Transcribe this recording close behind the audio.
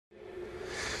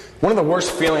One of the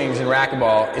worst feelings in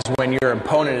racquetball is when your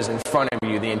opponent is in front of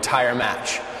you the entire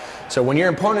match. So when your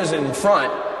opponent is in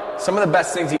front, some of the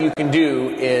best things that you can do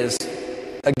is,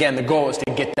 again, the goal is to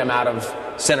get them out of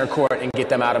center court and get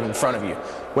them out of in front of you.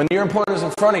 When your opponent is in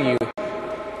front of you,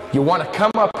 you want to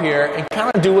come up here and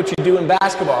kind of do what you do in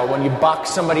basketball. When you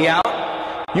box somebody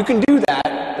out, you can do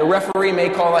that. The referee may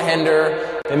call a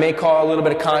hender, they may call a little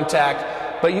bit of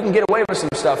contact, but you can get away with some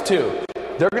stuff too.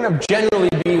 They're going to generally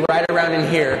be right around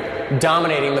in here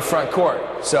dominating the front court,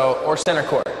 or center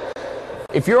court.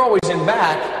 If you're always in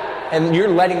back and you're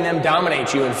letting them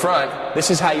dominate you in front,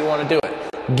 this is how you want to do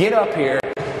it. Get up here,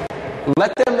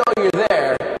 let them know you're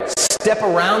there, step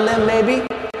around them maybe,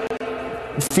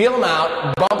 feel them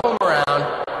out, bump them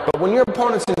around, but when your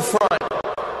opponent's in front,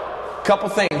 couple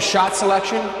things: shot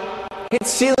selection, hit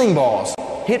ceiling balls,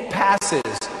 hit passes,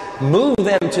 move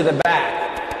them to the back.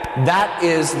 That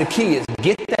is the key, is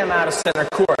get them out of center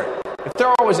court. If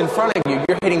they're always in front of you,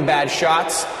 you're hitting bad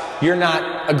shots, you're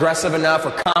not aggressive enough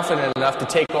or confident enough to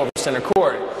take over center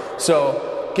court.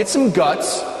 So get some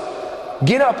guts,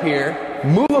 get up here,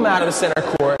 move them out of the center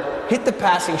court, hit the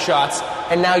passing shots,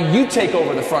 and now you take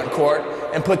over the front court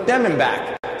and put them in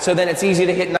back. So then it's easy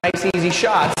to hit nice, easy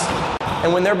shots.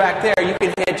 And when they're back there, you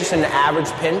can hit just an average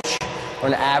pinch or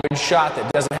an average shot that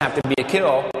doesn't have to be a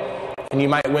kill. And you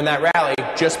might win that rally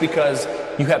just because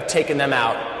you have taken them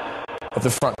out of the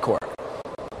front court.